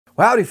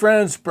Howdy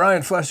friends,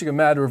 Brian Flechsig of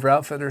Mad River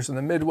Outfitters in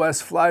the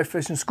Midwest Fly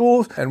Fishing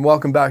Schools, and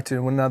welcome back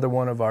to another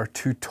one of our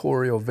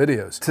tutorial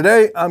videos.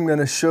 Today I'm going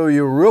to show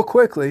you real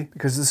quickly,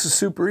 because this is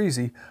super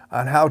easy,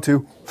 on how to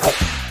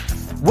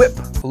whip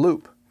a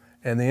loop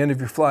in the end of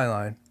your fly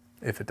line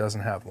if it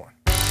doesn't have one.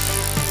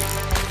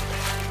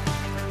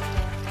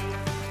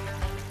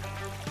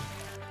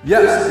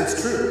 Yes,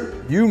 it's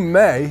true. You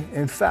may,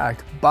 in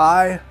fact,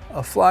 buy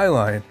a fly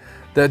line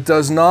that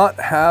does not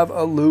have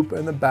a loop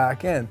in the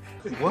back end.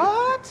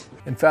 What?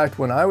 In fact,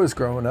 when I was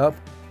growing up,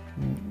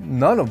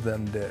 none of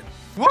them did.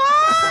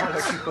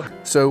 What?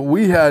 So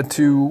we had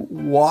to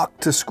walk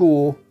to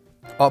school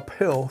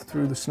uphill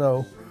through the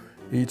snow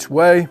each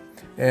way,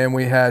 and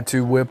we had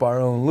to whip our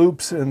own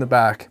loops in the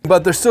back.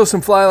 But there's still some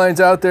fly lines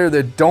out there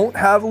that don't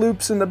have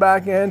loops in the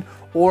back end,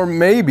 or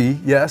maybe,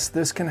 yes,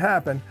 this can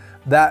happen,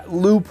 that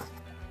loop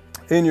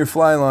in your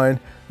fly line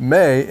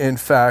may in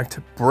fact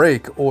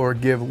break or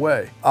give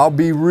way. I'll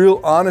be real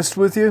honest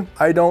with you,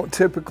 I don't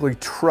typically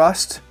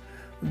trust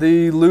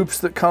the loops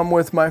that come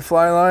with my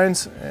fly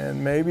lines,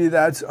 and maybe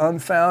that's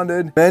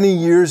unfounded. Many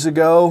years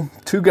ago,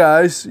 two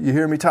guys, you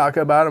hear me talk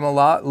about them a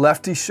lot,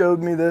 Lefty showed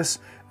me this,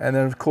 and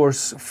then of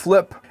course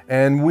Flip,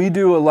 and we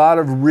do a lot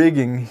of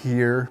rigging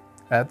here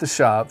at the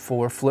shop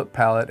for Flip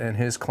Pallet and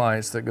his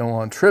clients that go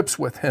on trips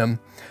with him.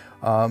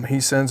 He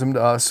sends them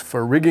to us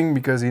for rigging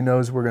because he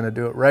knows we're going to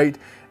do it right,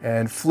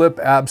 and Flip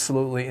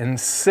absolutely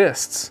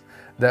insists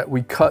that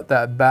we cut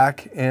that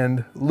back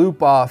end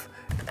loop off.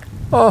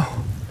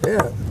 Oh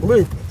yeah,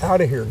 loop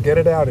out of here, get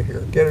it out of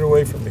here, get it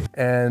away from me,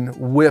 and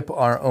whip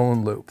our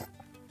own loop.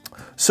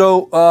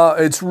 So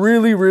it's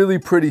really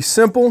pretty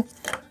simple,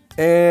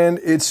 and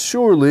it's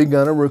surely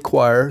going to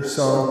require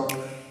some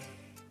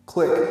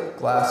click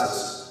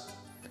glasses.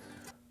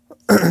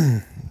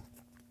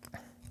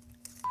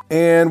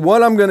 And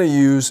what I'm going to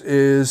use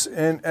is,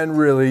 and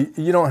really,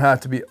 you don't have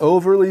to be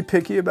overly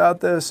picky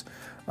about this,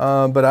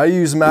 but I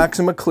use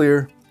Maxima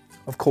Clear,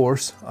 of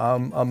course.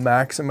 I'm a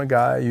Maxima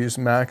guy. I use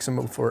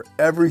Maxima for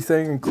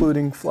everything,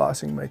 including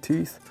flossing my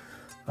teeth.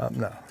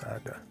 No,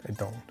 I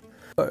don't.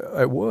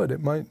 I would.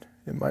 It might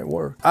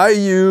work. I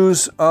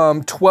use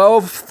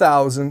 12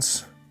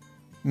 thousandths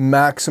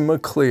Maxima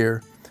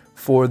Clear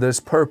for this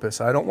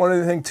purpose. I don't want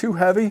anything too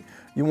heavy.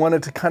 You want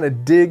it to kind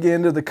of dig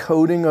into the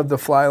coating of the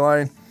fly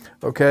line.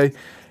 Okay,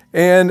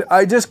 and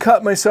I just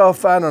cut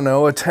myself, I don't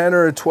know, a 10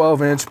 or a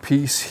 12-inch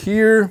piece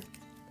here,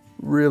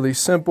 really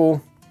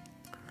simple.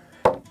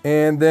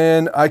 And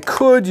then I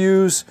could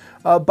use,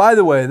 by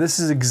the way, this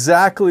is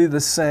exactly the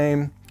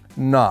same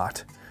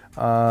knot.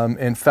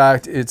 In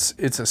fact, it's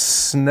a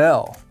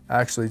snell.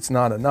 Actually, it's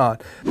not a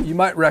knot. You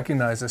might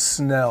recognize a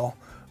snell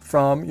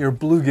from your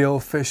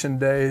bluegill fishing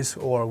days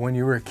or when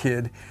you were a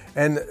kid.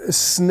 And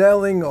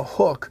snelling a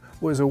hook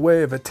was a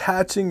way of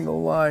attaching the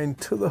line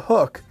to the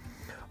hook,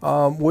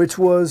 which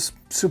was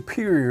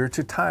superior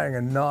to tying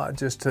a knot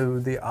just to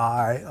the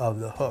eye of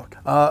the hook.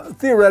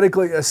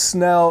 Theoretically, a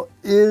snell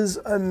is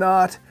a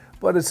knot,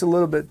 but it's a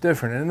little bit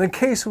different. And in the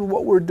case of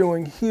what we're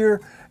doing here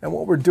and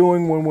what we're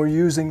doing when we're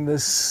using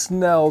this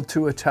snell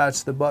to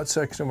attach the butt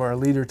section of our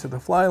leader to the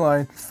fly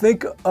line,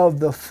 think of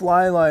the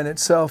fly line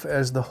itself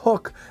as the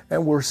hook,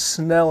 and we're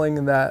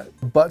snelling that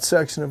butt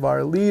section of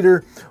our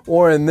leader,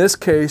 or in this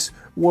case,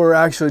 we're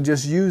actually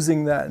just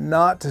using that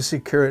knot to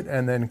secure it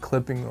and then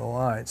clipping the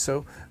line.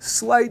 So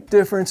slight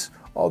difference,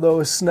 although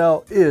a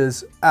snell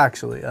is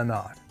actually a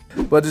knot.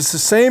 But it's the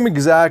same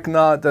exact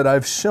knot that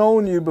I've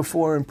shown you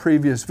before in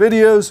previous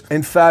videos.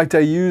 In fact, I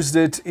used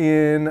it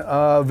in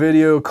a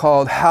video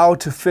called How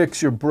to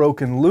Fix Your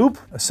Broken Loop,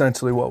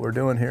 essentially what we're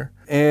doing here.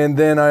 And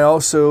then I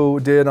also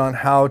did on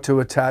how to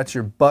attach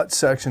your butt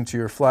section to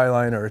your fly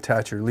line or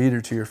attach your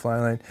leader to your fly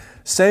line.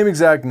 Same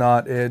exact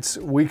knot.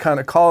 We kind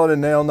of call it a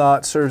nail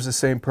knot, serves the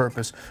same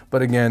purpose,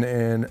 but again,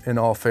 in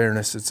all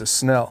fairness, it's a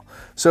snell.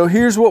 So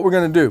here's what we're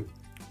going to do.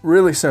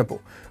 Really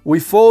simple. We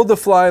fold the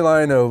fly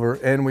line over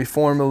and we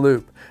form a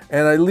loop.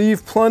 And I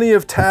leave plenty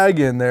of tag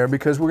in there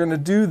because we're going to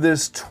do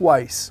this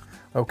twice,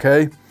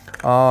 okay?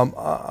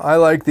 I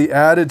like the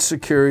added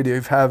security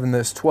of having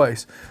this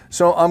twice.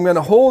 So I'm going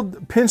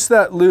to pinch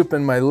that loop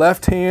in my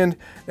left hand,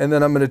 and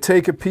then I'm going to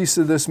take a piece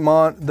of this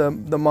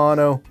the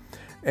mono,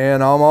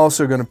 and I'm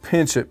also going to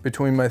pinch it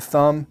between my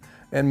thumb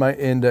and my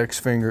index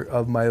finger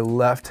of my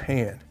left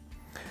hand.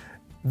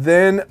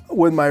 Then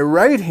with my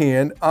right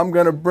hand, I'm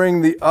going to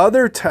bring the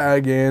other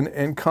tag in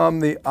and come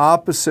the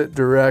opposite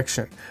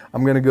direction.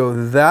 I'm going to go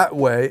that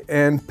way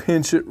and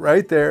pinch it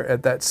right there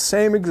at that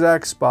same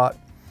exact spot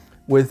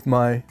with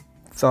my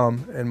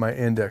thumb and my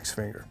index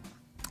finger.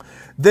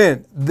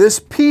 Then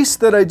this piece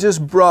that I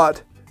just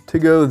brought to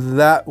go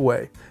that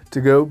way,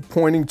 to go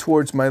pointing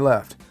towards my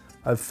left,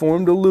 I've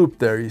formed a loop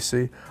there, you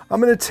see. I'm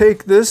going to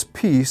take this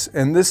piece,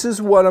 and this is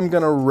what I'm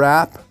going to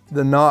wrap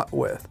the knot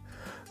with.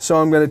 So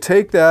I'm going to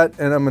take that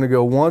and I'm going to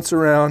go once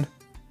around,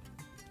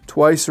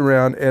 twice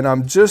around, and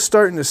I'm just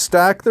starting to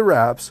stack the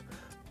wraps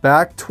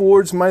back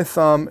towards my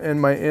thumb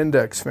and my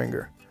index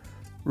finger.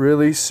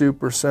 Really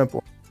super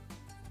simple.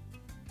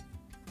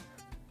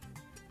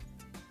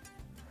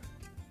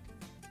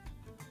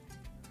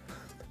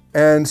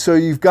 And so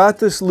you've got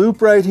this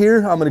loop right here.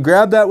 I'm going to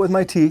grab that with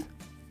my teeth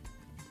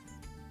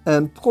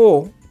and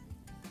pull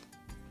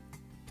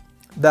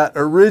that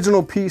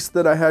original piece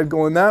that I had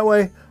going that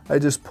way. I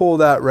just pull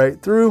that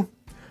right through.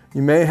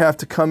 You may have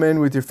to come in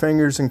with your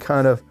fingers and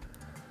kind of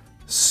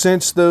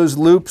cinch those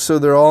loops so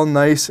they're all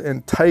nice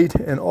and tight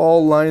and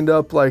all lined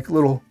up like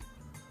little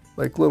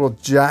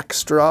jack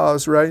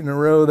straws right in a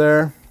row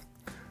there.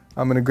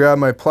 I'm going to grab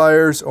my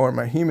pliers or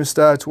my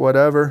hemostats,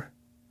 whatever.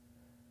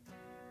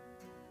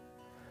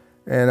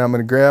 And I'm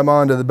going to grab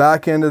onto the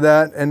back end of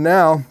that. And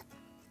now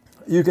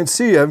you can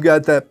see I've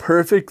got that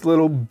perfect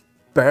little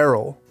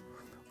barrel.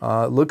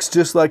 Looks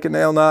just like a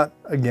nail knot.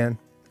 Again,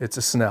 it's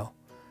a snell.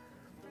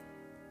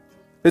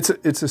 It's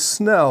a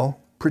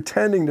snell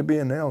pretending to be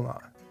a nail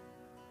knot.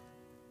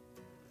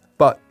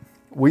 But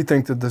we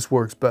think that this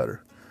works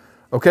better.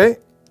 Okay,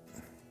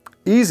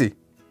 easy.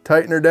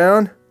 Tighten her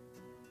down.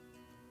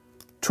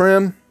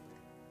 Trim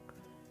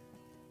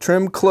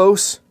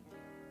close.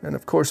 And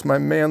of course my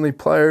manly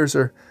pliers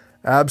are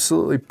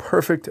absolutely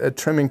perfect at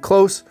trimming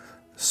close.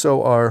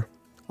 So are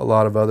a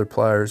lot of other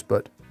pliers,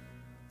 but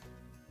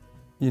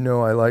you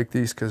know I like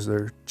these because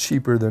they're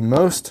cheaper than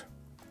most.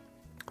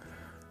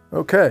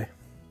 Okay,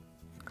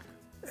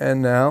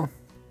 and now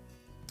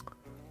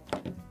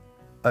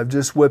I've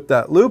just whipped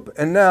that loop,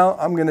 and now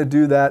I'm going to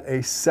do that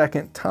a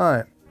second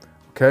time.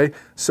 Okay,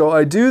 so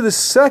I do the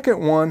second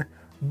one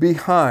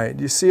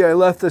behind. You see I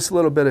left this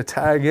little bit of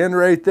tag in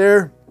right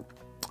there.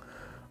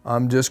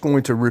 I'm just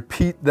going to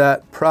repeat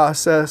that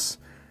process.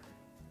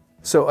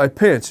 So I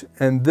pinch,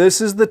 and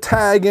this is the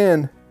tag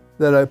in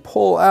that I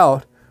pull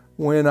out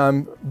when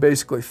I'm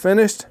basically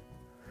finished.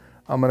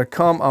 I'm going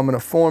to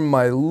form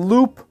my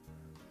loop.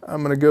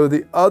 I'm going to go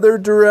the other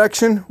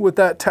direction with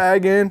that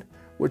tag in,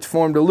 which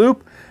formed a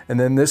loop. And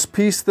then this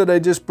piece that I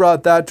just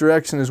brought that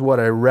direction is what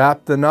I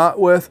wrap the knot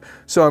with.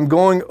 So I'm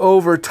going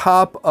over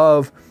top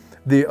of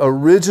the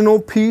original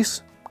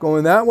piece,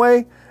 going that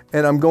way,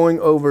 and I'm going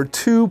over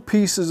 2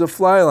 pieces of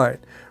fly line.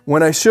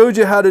 When I showed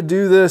you how to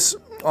do this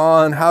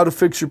on how to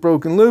fix your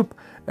broken loop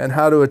and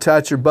how to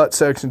attach your butt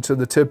section to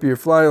the tip of your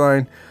fly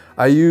line,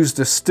 I used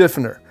a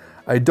stiffener.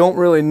 I don't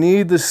really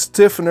need the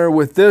stiffener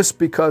with this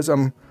because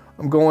I'm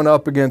going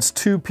up against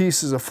 2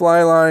 pieces of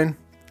fly line,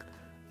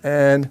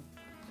 and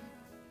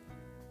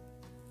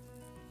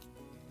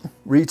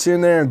reach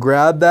in there and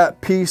grab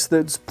that piece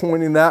that's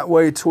pointing that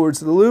way towards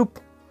the loop,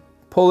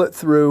 pull it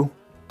through,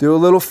 do a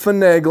little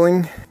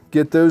finagling,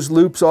 get those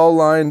loops all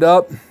lined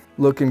up,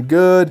 looking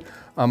good.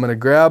 I'm going to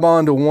grab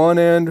onto one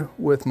end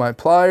with my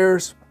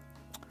pliers,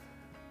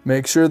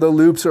 make sure the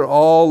loops are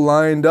all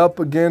lined up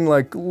again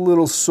like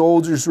little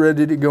soldiers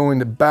ready to go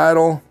into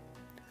battle,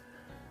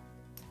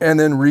 and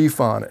then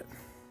reef on it.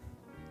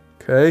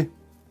 Okay,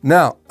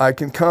 now I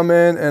can come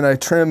in and I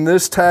trim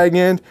this tag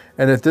end,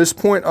 and at this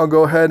point I'll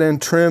go ahead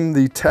and trim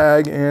the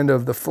tag end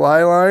of the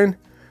fly line,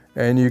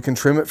 and you can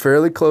trim it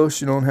fairly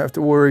close. You don't have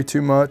to worry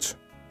too much.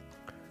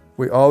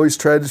 We always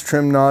try to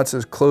trim knots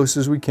as close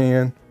as we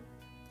can.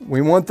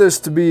 We want this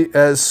to be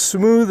as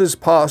smooth as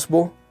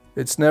possible.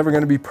 It's never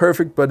going to be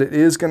perfect, but it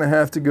is going to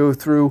have to go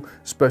through,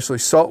 especially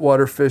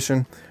saltwater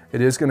fishing,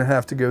 it is going to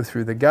have to go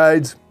through the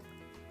guides.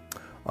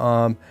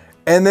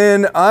 And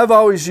then I've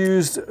always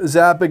used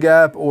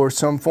Zap-A-Gap or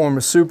some form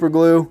of super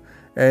glue,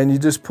 and you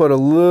just put a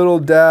little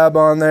dab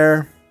on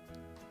there,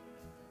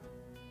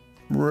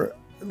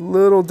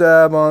 little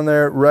dab on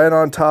there right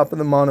on top of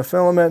the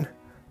monofilament,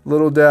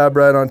 little dab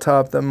right on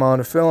top of the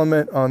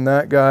monofilament on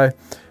that guy.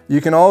 You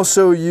can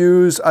also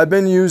use, I've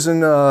been using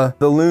the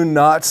Loon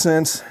Knot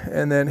Sense,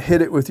 and then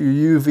hit it with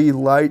your UV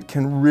light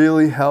can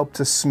really help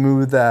to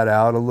smooth that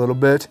out a little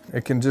bit.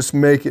 It can just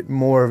make it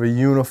more of a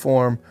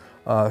uniform,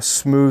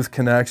 smooth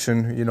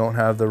connection. You don't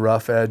have the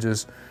rough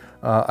edges.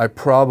 I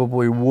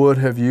probably would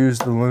have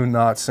used the Loon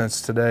Knot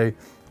Sense today,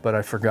 but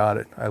I forgot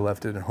it. I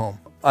left it at home.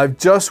 I've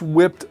just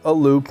whipped a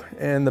loop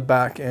in the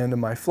back end of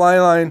my fly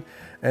line,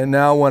 and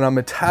now when I'm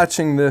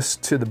attaching this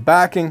to the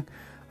backing,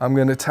 I'm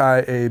going to tie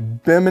a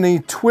bimini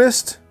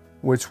twist,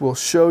 which we'll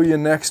show you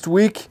next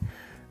week,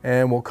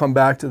 and we'll come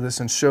back to this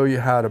and show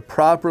you how to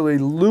properly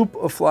loop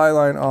a fly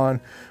line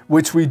on,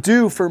 which we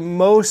do for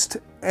most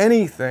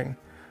anything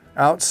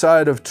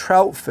outside of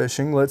trout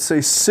fishing. Let's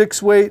say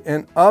 6 weight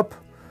and up,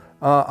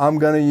 I'm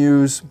going to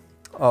use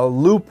a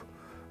loop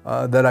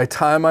that I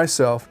tie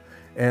myself,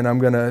 and I'm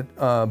going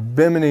to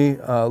bimini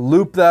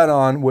loop that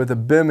on with a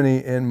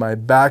bimini in my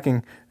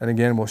backing, and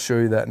again we'll show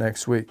you that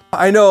next week.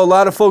 I know a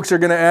lot of folks are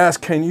going to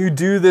ask, can you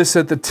do this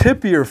at the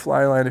tip of your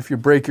fly line if you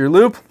break your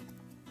loop?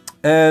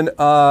 And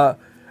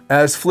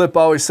as Flip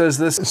always says,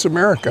 this is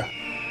America.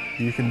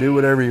 You can do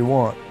whatever you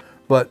want,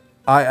 but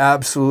I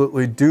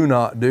absolutely do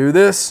not do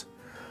this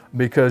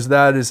because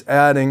that is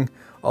adding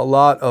a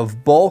lot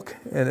of bulk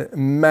and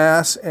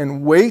mass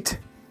and weight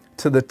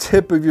to the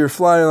tip of your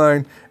fly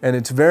line, and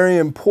it's very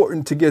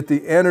important to get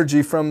the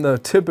energy from the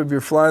tip of your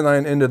fly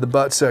line into the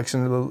butt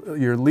section of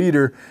your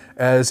leader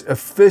as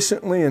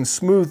efficiently and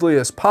smoothly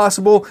as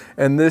possible,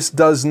 and this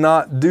does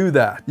not do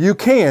that. You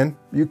can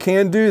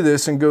do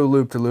this and go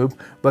loop to loop,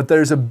 but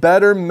there's a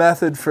better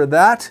method for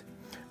that.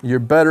 you're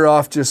better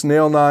off just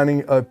nail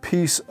nining a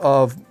piece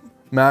of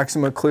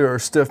Maxima Clear or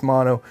stiff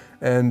mono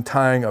and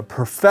tying a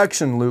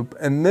perfection loop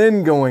and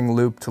then going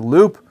loop to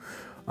loop.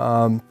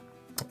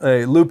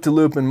 A loop to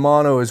loop in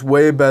mono is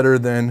way better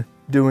than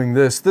doing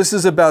this. This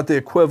is about the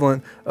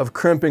equivalent of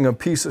crimping a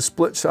piece of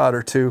split shot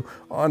or two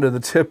onto the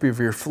tip of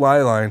your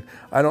fly line.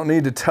 I don't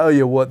need to tell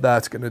you what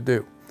that's going to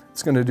do.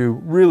 It's going to do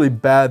really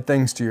bad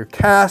things to your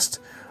cast.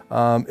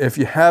 If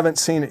you haven't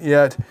seen it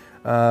yet,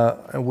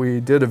 we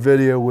did a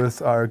video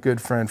with our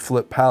good friend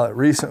Flip Pallet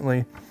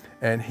recently,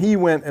 and he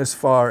went as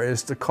far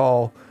as to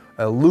call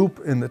a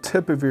loop in the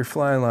tip of your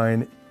fly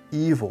line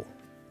evil.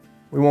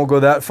 We won't go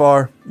that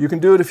far. You can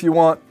do it if you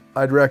want.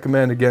 I'd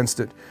recommend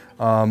against it.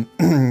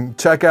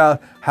 Check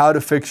out how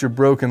to fix your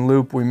broken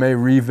loop. We may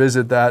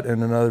revisit that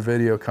in another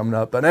video coming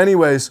up. But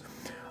anyways,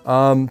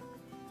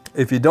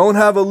 if you don't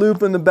have a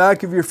loop in the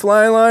back of your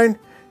fly line,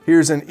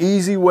 here's an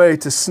easy way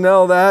to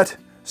snell that.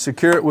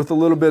 Secure it with a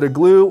little bit of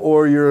glue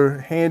or your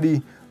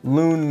handy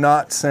loon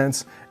knot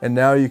sense, and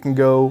now you can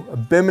go a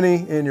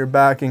bimini in your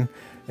backing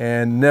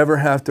and never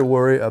have to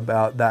worry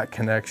about that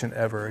connection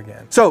ever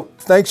again. So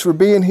thanks for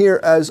being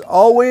here as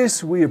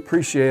always. We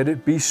appreciate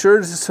it. Be sure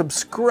to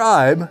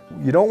subscribe.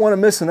 You don't want to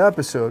miss an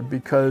episode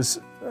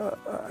because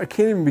I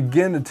can't even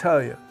begin to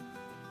tell you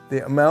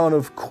the amount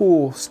of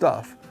cool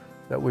stuff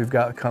that we've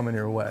got coming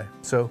your way.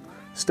 So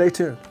stay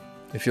tuned.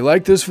 If you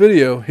like this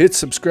video, hit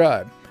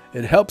subscribe.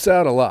 It helps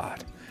out a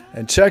lot.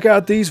 And check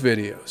out these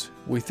videos.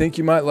 We think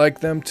you might like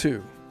them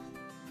too.